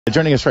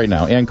Joining us right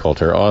now, Ann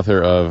Coulter,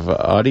 author of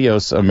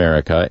Adios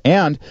America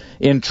and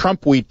In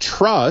Trump We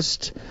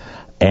Trust.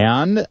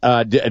 And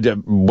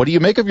what do you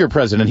make of your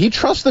president? He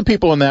trusts the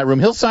people in that room.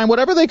 He'll sign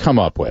whatever they come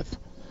up with.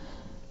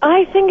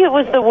 I think it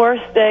was the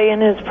worst day in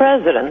his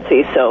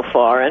presidency so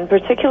far, and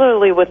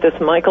particularly with this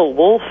Michael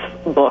Wolff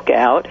book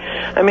out.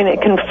 I mean,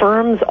 it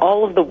confirms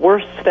all of the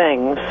worst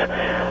things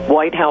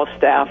White House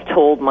staff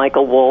told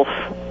Michael Wolff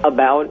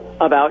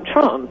about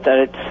Trump,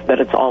 that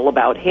it's all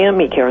about him.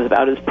 He cares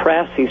about his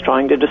press. He's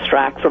trying to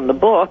distract from the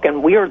book,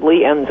 and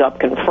weirdly ends up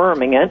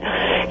confirming it.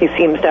 He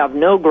seems to have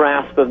no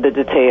grasp of the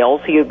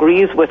details. He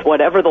agrees with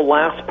whatever the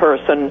last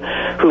person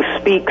who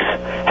speaks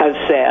has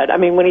said. I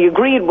mean, when he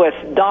agreed with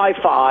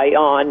DACA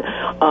on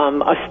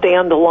a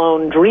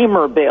standalone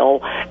dreamer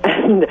bill,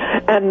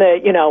 and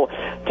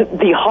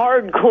the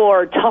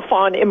hardcore tough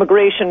on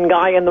immigration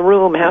guy in the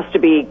room has to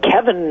be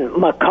Kevin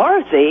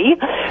McCarthy,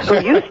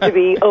 who used to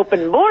be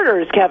Open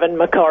Borders Kevin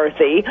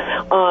McCarthy,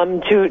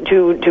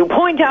 to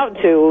point out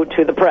to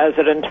the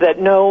president that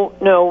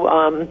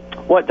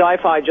what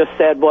DACA just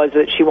said was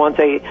that she wants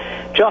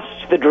just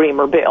the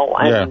dreamer bill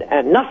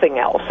and nothing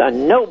else,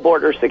 and no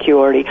border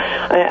security. He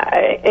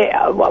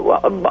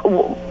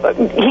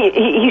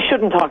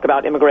shouldn't talk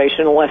about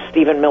immigration unless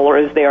Stephen Miller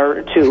is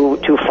there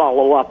to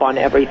follow up on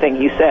everything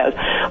he says.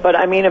 But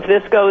I mean, if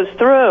this goes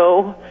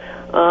through,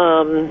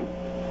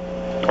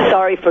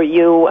 sorry for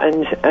you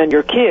and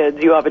your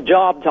kids. You have a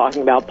job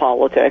talking about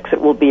politics.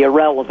 It will be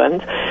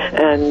irrelevant,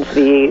 and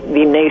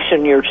the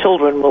nation your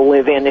children will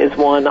live in is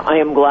one I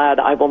am glad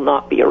I will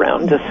not be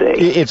around to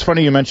see. It's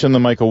funny you mentioned the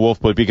Michael Wolff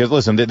book, because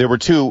listen, there were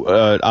two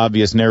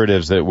obvious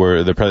narratives that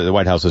the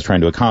White House was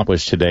trying to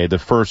accomplish today. The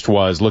first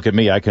was, look at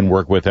me, I can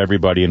work with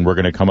everybody, and we're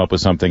going to come up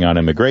with something on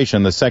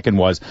immigration. The second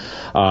was,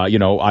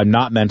 I'm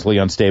not mentally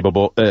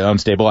unstable. I'm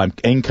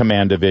in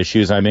command of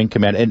issues. I'm in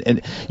command,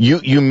 and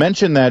you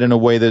mentioned that in a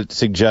way that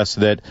suggests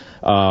that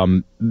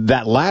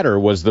that latter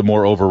was the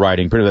more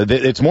overriding.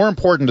 It's more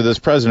important to this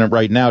president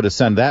right now to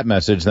send that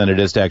message than it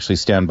is to actually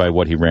stand by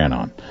what he ran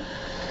on.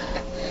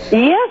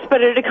 Yes,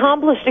 but it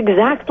accomplished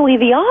exactly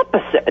the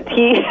opposite.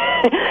 He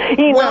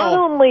not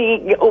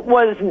only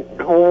was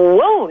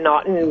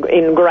not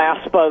in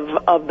grasp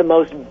of the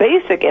most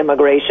basic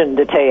immigration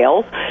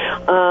details,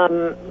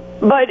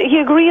 but he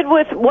agreed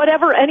with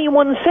whatever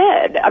anyone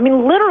said. I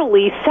mean,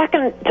 literally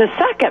second to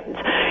second.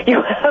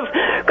 You have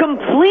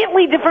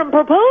completely different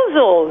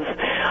proposals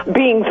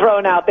being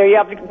thrown out there. You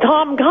have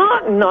Tom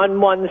Cotton on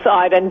one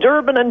side and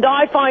Durbin and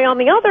DACA on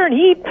the other, and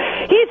he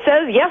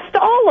says yes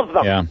to all of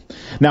them. Yeah.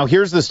 Now,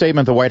 here's the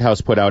statement the White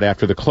House put out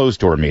after the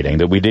closed-door meeting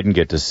that we didn't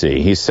get to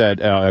see. He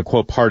said, I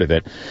quote part of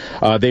it,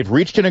 they've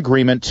reached an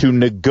agreement to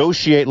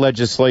negotiate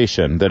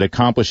legislation that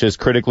accomplishes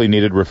critically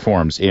needed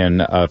reforms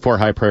in four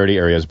high-priority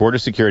areas: border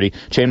security,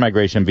 chain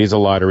migration, visa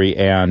lottery,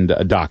 and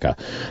DACA.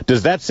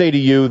 Does that say to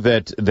you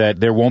that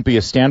there won't be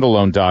a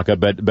standalone DACA,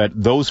 but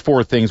those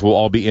four things will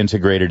all be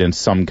integrated in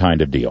some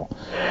kind of deal?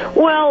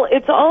 Well,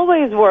 it's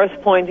always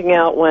worth pointing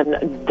out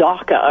when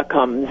DACA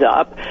comes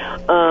up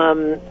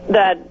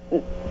that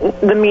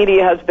the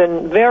media has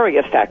been very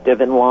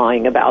effective in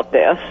lying about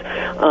this,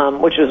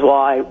 which is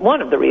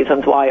one of the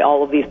reasons why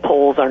all of these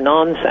polls are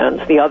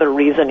nonsense. The other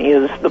reason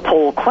is the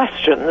poll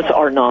questions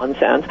are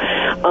nonsense.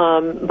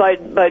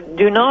 But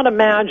do not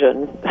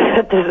imagine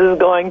that this is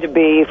going to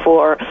be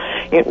for,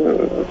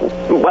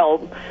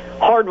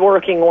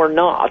 hardworking or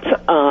not,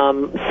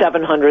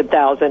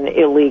 700,000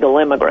 illegal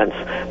immigrants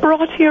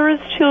brought here as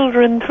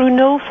children through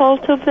no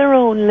fault of their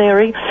own,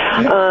 Larry.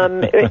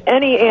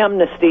 Any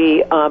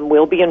amnesty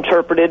will be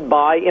interpreted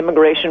by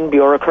immigration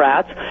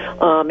bureaucrats.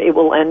 It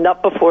will end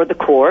up before the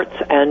courts,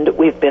 and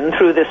we've been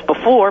through this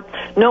before.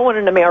 No one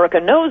in America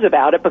knows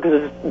about it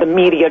because the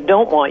media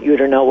don't want you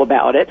to know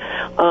about it.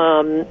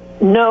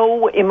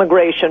 No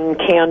immigration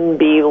can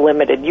be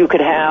limited. They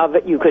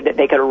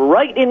could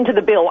write into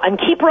the bill and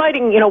keep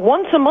writing,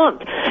 once a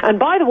month. And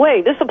by the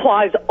way, this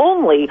applies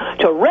only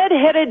to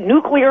red-headed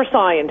nuclear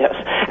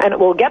scientists, and it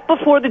will get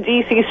before the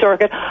D.C.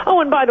 Circuit.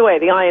 Oh, and by the way,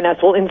 the INS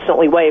will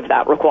instantly waive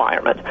that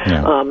requirement,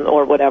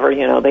 or whatever,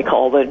 they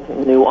call the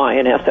new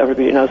INS.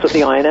 Everybody knows what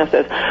the INS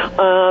is.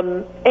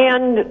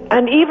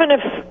 And even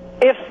if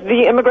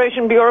the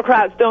immigration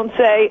bureaucrats don't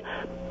say,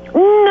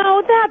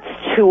 no, that's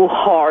too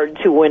hard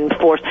to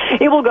enforce,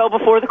 it will go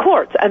before the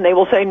courts, and they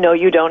will say, no,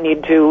 you don't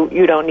need to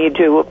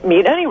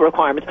meet any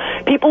requirements.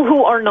 People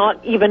who are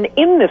not even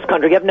in this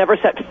country, have never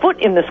set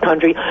foot in this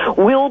country,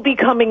 will be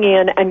coming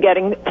in and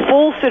getting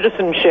full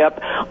citizenship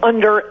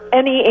under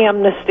any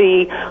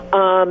amnesty.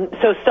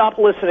 So stop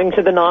listening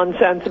to the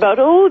nonsense about,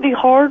 the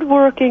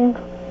hardworking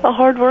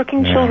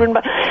children.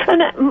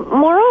 And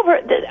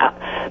moreover,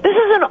 This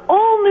is an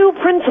all-new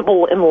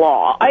principle in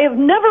law. I have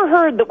never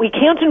heard that we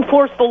can't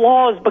enforce the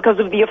laws because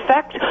of the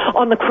effect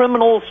on the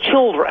criminal's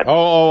children.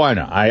 Oh, I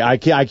know. I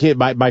can't.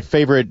 My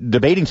favorite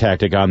debating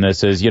tactic on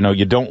this is,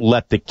 you don't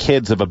let the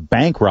kids of a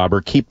bank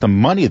robber keep the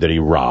money that he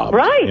robbed.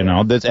 Right.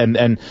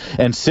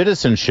 And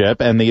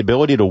citizenship and the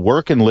ability to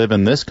work and live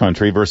in this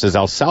country versus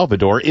El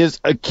Salvador is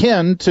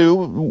akin to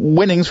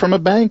winnings from a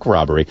bank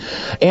robbery.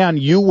 And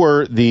you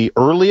were the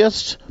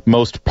earliest,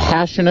 most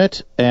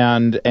passionate,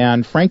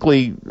 and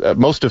frankly,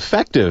 most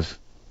effective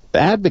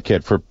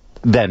advocate for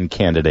then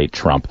candidate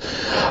Trump.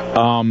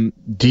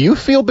 Do you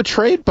feel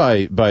betrayed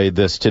by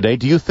this today?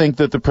 Do you think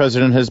that the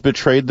president has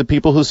betrayed the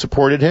people who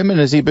supported him, and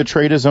has he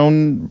betrayed his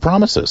own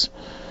promises?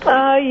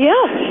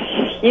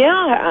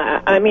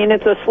 Yeah. I mean,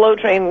 it's a slow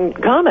train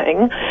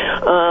coming.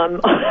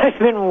 I've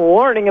been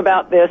warning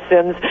about this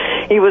since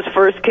he was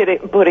first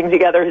putting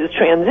together his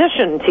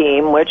transition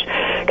team, which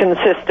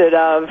consisted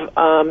of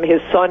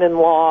his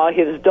son-in-law,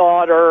 his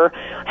daughter,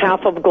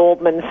 half of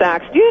Goldman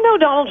Sachs. Do you know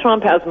Donald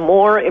Trump has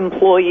more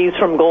employees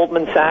from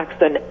Goldman Sachs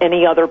than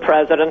any other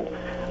president?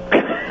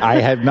 I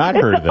have not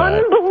heard that.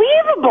 It's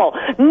unbelievable.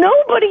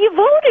 Nobody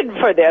voted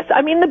for this.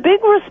 I mean, the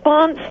big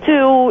response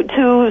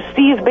to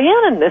Steve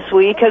Bannon this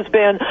week has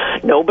been,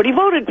 nobody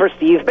voted for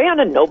Steve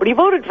Bannon. Nobody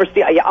voted for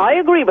Steve. I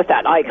agree with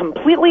that. I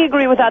completely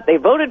agree with that. They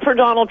voted for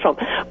Donald Trump.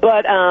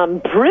 But I'm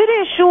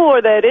pretty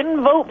sure they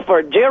didn't vote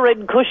for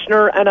Jared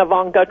Kushner and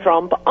Ivanka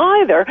Trump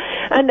either.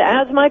 And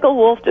as Michael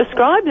Wolff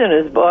describes in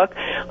his book,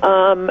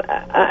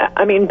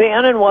 I mean,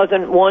 Bannon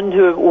wasn't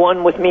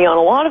one with me on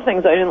a lot of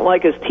things. I didn't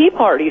like his Tea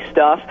Party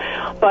stuff.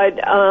 But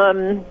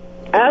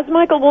as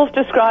Michael Wolff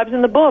describes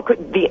in the book,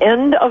 the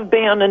end of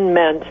Bannon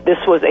meant this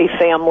was a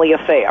family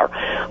affair.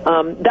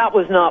 That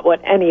was not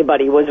what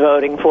anybody was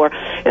voting for.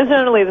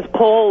 Incidentally, this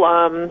poll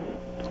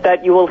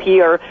that you will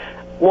hear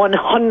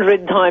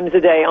 100 times a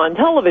day on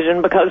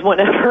television, because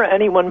whenever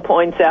anyone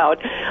points out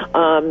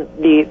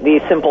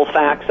the simple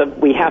facts of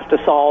we have to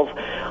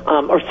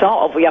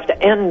we have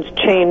to end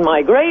chain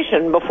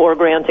migration before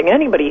granting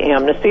anybody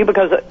amnesty,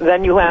 because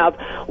then you have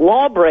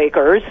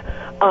lawbreakers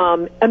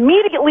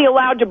immediately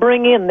allowed to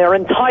bring in their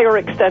entire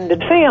extended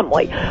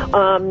family.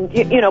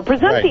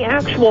 Present the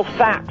actual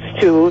facts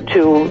to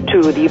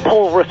the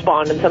poll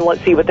respondents, and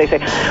let's see what they say.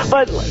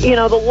 But,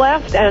 the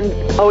left and,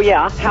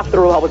 half the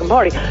Republican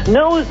Party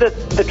knows that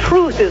the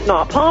truth is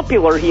not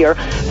popular here.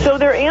 So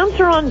their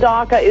answer on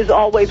DACA is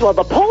always, well,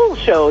 the polls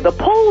show.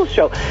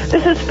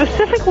 This is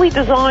specifically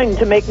designed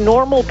to make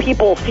normal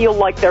people feel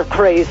like they're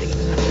crazy.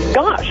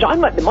 Gosh,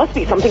 there must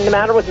be something the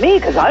matter with me,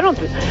 because I don't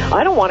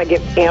want to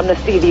give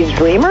amnesty to these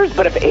dreamers.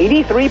 But if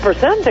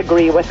 83%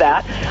 agree with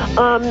that,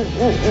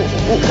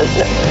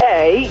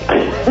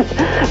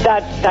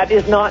 that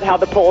is not how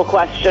the poll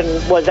question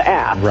was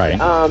asked. Right.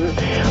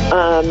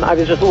 I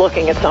was just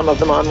looking at some of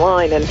them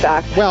online, in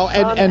fact. Well,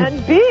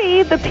 and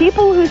B, the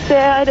people who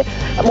said,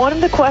 one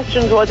of the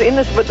questions was in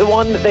this, but the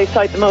one that they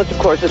cite the most, of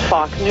course, is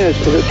Fox News,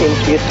 because it seems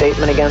to be a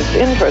statement against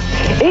interest.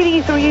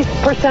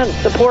 83%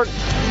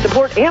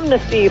 support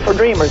amnesty for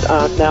dreamers.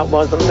 That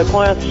wasn't the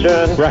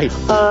question. Right.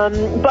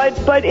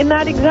 But in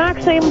that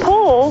exact same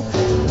poll,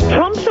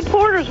 Trump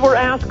supporters were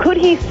asked, could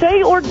he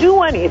say or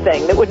do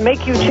anything that would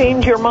make you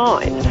change your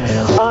mind?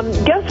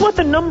 Guess what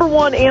the number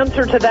one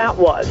answer to that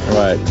was?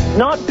 Right.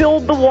 Not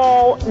build the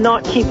wall,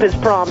 not keep his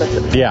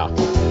promises. Yeah.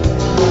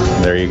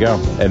 There you go.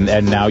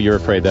 And now you're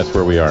afraid that's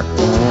where we are.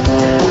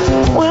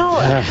 Well,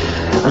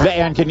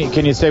 Ann,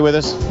 can you stay with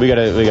us? We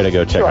gotta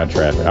go check on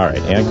traffic. All right,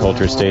 Ann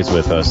Coulter stays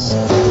with us.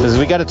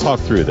 We got to talk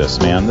through this,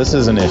 man. This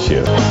is an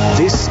issue.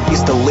 This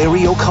is the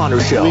Larry O'Connor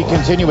Show. We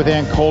continue with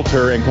Ann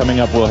Coulter, and coming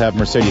up we'll have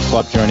Mercedes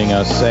Schlupp joining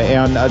us.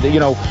 And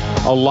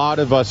a lot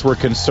of us were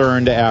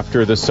concerned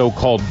after the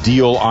so-called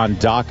deal on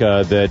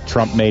DACA that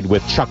Trump made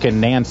with Chuck and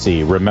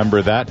Nancy.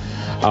 Remember that?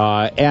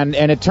 And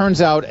it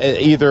turns out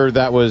either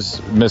that was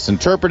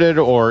misinterpreted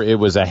or it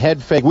was a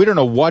head fake. We don't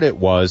know what it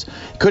was.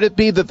 Could it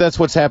be that that's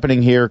what's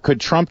happening here? Could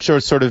Trump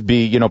sort of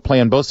be,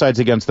 playing both sides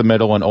against the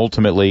middle, and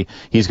ultimately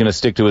he's going to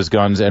stick to his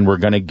guns, and we're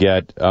going to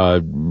get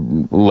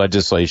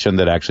legislation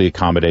that actually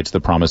accommodates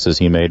the promises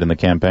he made in the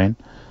campaign?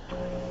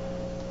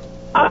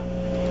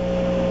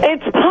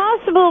 It's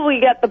possible we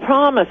get the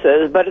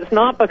promises, but it's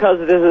not because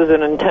this is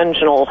an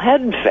intentional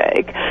head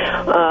fake.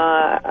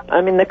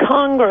 The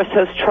Congress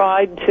has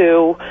tried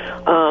to,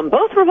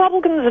 both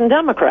Republicans and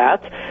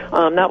Democrats,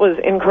 that was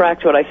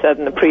incorrect what I said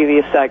in the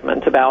previous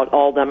segment about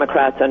all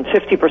Democrats and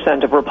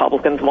 50% of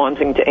Republicans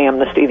wanting to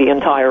amnesty the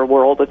entire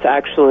world. It's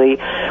actually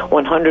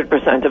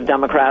 100% of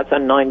Democrats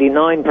and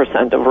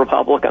 99% of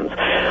Republicans.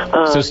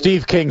 So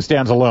Steve King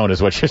stands alone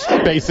is what you're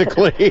saying,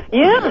 basically.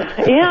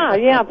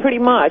 Yeah, pretty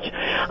much.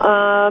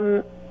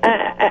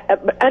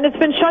 And it's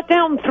been shut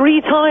down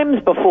 3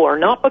 times before,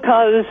 not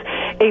because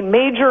a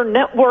major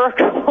network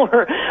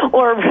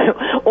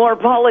or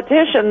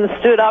politician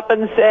stood up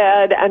and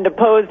said and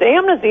opposed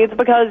amnesty, it's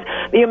because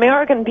the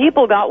American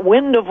people got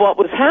wind of what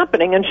was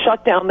happening and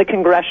shut down the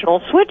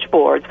congressional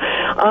switchboards.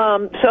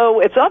 So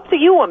it's up to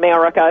you,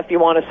 America, if you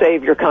want to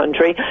save your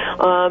country.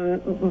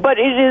 But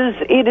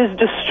it is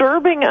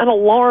disturbing and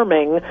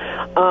alarming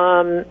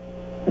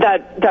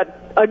that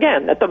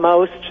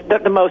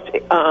the most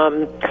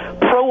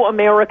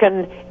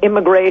pro-American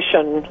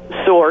immigration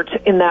sort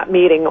in that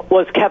meeting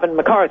was Kevin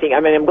McCarthy. I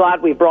mean, I'm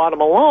glad we brought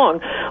him along,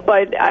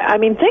 but I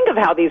mean, think of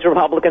how these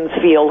Republicans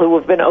feel who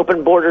have been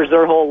open borders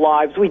their whole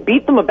lives. We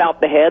beat them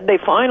about the head. They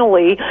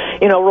finally,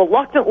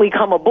 reluctantly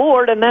come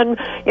aboard, and then,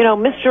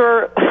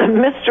 Mr.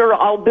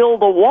 I'll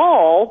build a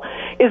wall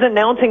is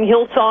announcing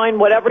he'll sign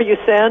whatever you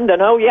send,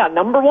 and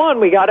number one,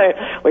 we gotta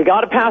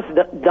pass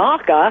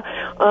DACA.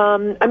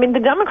 I mean,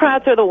 the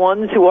Democrats are the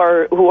ones who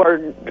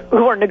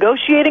are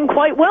negotiating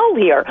quite well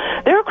here.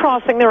 They're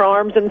crossing their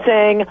arms and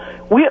saying,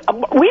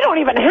 we don't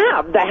even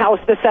have the House,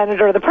 the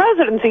Senate, or the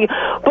presidency,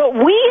 but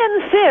we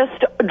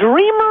insist,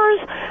 Dreamers,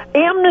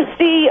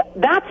 amnesty,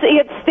 that's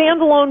it,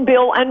 standalone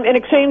bill, and in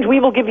exchange we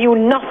will give you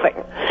nothing.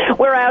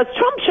 Whereas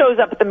Trump shows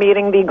up at the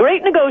meeting, the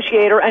great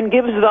negotiator, and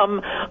gives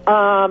them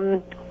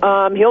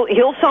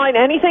he'll sign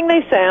anything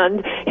they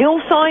send.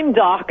 He'll sign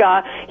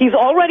DACA. He's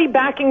already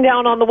backing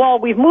down on the wall.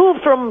 We've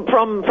moved from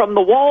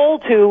the wall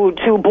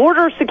to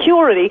border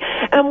security.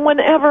 And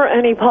whenever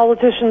any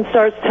politician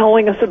starts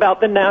telling us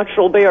about the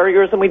natural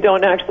barriers and we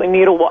don't actually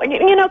need a wall,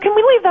 can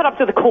we leave that up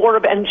to the Corps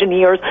of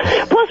Engineers?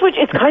 Plus, which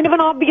it's kind of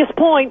an obvious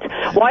point.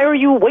 Why are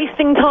you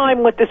wasting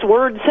time with this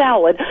word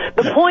salad?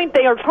 The point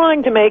they are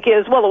trying to make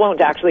is, well, it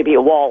won't actually be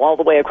a wall all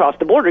the way across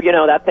the border.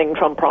 That thing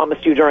Trump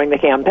promised you during the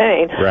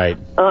campaign. Right.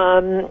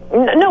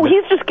 No,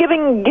 he's just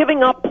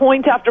giving up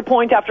point after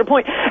point after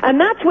point. And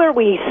that's where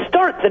we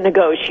start the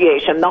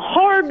negotiation. The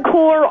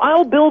hardcore,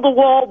 I'll build a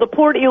wall,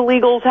 deport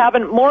illegals, have a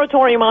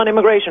moratorium on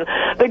immigration.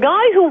 The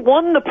guy who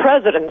won the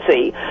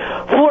presidency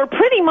for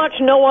pretty much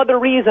no other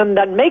reason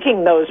than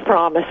making those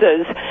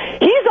promises,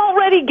 he's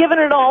already given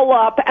it all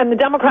up, and the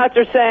Democrats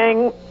are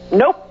saying,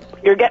 nope,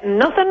 you're getting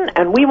nothing,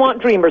 and we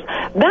want Dreamers.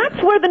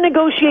 That's where the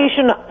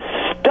negotiation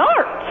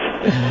starts.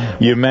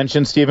 You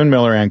mentioned Stephen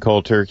Miller, Ann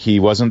Coulter. He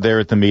wasn't there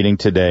at the meeting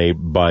today,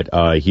 but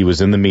he was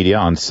in the media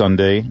on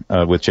Sunday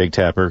with Jake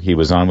Tapper. He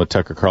was on with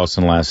Tucker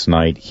Carlson last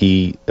night.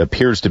 He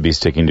appears to be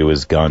sticking to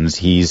his guns.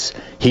 He's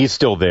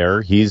still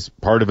there. He's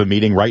part of a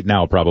meeting right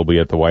now, probably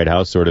at the White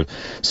House, sort of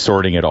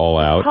sorting it all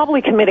out.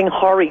 Probably committing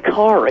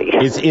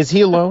harikari. Is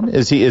he alone?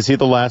 Is he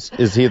the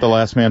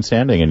last man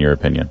standing, in your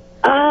opinion?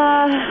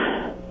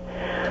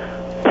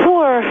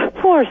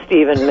 Poor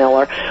Stephen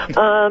Miller.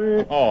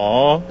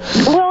 Aww.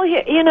 Well,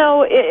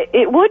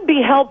 it would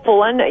be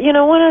helpful. And,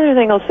 one other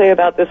thing I'll say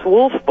about this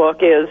Wolf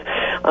book is, these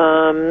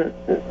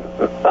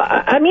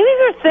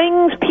are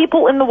things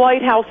people in the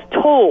White House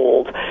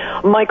told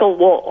Michael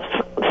Wolff.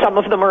 Some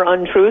of them are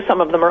untrue. Some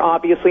of them are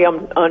obviously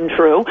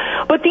untrue.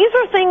 But these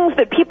are things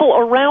that people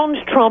around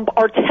Trump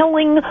are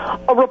telling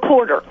a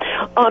reporter.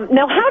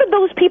 Now, how did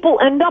those people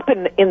end up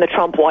in the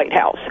Trump White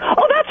House?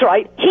 Oh, that's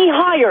right. He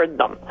hired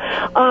them.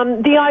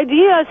 The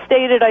idea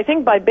stated, I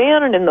think, by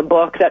Bannon in the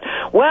book that,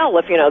 well,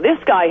 if,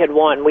 this guy had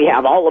won, we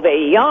have all of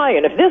AEI,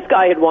 and if this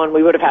guy had won,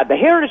 we would have had the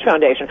Heritage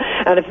Foundation,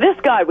 and if this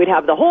guy, we'd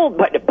have the whole,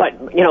 but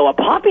a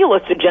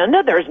populist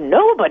agenda, there's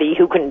nobody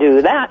who can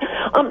do that.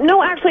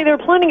 No, actually, there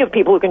are plenty of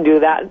people who can do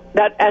that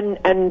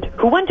and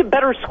who went to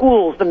better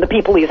schools than the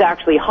people he's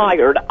actually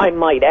hired, I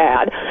might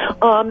add.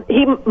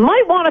 He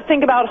might want to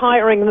think about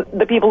hiring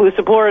the people who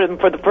supported him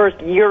for the first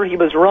year he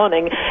was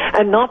running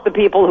and not the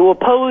people who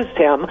opposed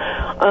him.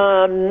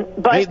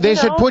 But they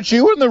should put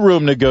you in the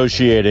room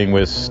negotiating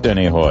with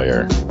Steny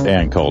Hoyer,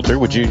 Ann Coulter.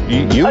 Would you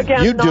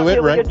again, you do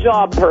it, right? A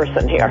job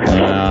person here.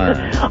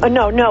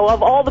 No.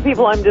 Of all the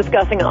people I'm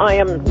discussing,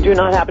 do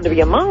not happen to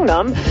be among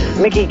them.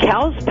 Mickey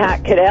Kaus,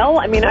 Pat Caddell.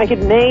 I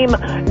could name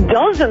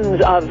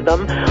dozens of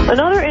them.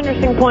 Another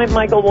interesting point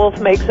Michael Wolff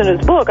makes in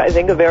his book, I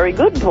think a very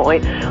good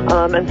point,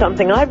 and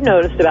something I've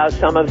noticed about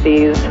some of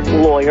these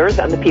lawyers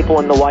and the people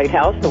in the White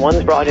House, the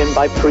ones brought in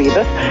by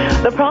Priebus.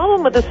 The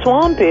problem with the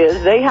swamp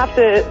is they have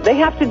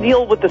to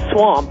deal with the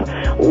swamp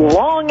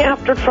long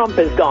after Trump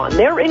is gone.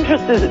 Their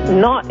interest is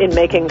not in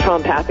making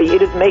Trump happy.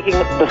 It is making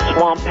the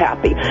swamp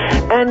happy.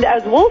 And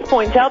as Wolff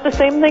points out, the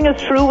same thing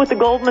is true with the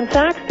Goldman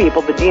Sachs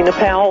people, the Dina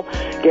Powell,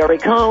 Gary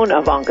Cohn,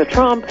 Ivanka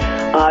Trump,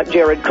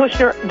 Jared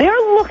Kushner.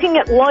 They're looking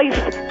at life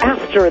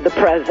after the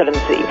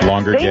presidency.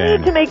 They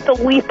need to make the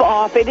leap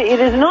off. It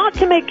is not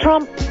to make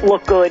Trump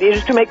look good. It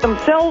is to make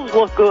themselves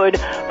look good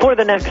for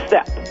the next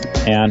step.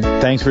 Ann,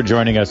 thanks for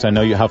joining us. I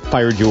know how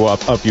fired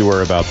up you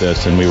were about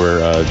this, and we were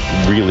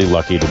really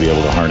lucky to be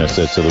able to harness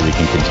it so that we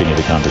can continue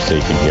the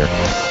conversation here.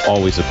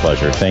 Always a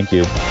pleasure. Thank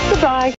you. Goodbye.